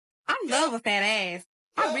love a fat ass.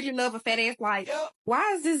 I really love a fat ass. Like,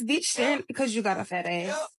 why is this bitch staring? Because you got a fat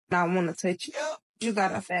ass. Now I want to touch you. You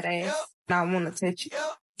got a fat ass. Now I want to touch you.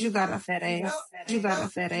 You got a fat ass. You got a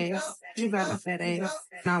fat ass. You got a fat ass.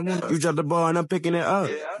 Now I want to. You dropped the ball and I'm picking it up.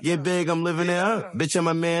 Get big, I'm living it up. Bitch, I'm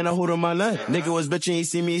a man, I hold on my leg. Nigga was bitching, he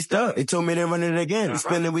see me stuck. They told me they run it again.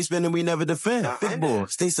 We spinning, we never defend. Big boy,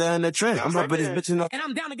 stay side in the trend. I'm up with this bitch in. And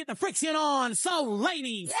I'm down to get the friction on. So,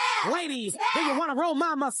 ladies, do you want to roll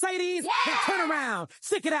my Mercedes? Then turn around,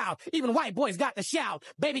 stick it out. Even white boys got to shout.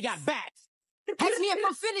 Baby got back. Ask me if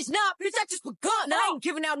I'm finished. Nah, bitch, I just begun. I ain't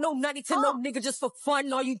giving out no nutty to no nigga just for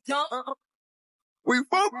fun. Are you dumb? We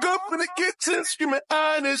woke up in the kitchen screaming,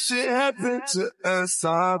 this shit happened to us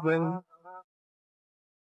already.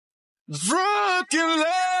 Drunk in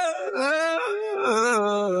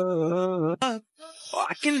love.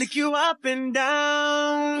 I can lick you up and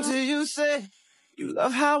down till you say you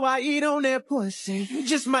love how I eat on that pussy. You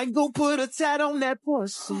just might go put a tat on that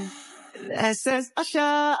pussy. That says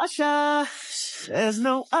Usher, Usher. There's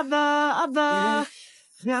no other.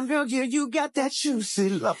 Damn girl, yeah, you got that juicy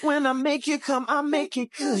love. When I make you come, I make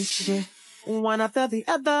it good shit. One after the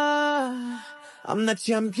other. I'm the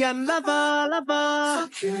champion lover.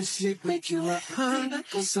 Good shit make you up.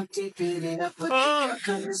 Go so deep in it up. But you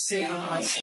couldn't say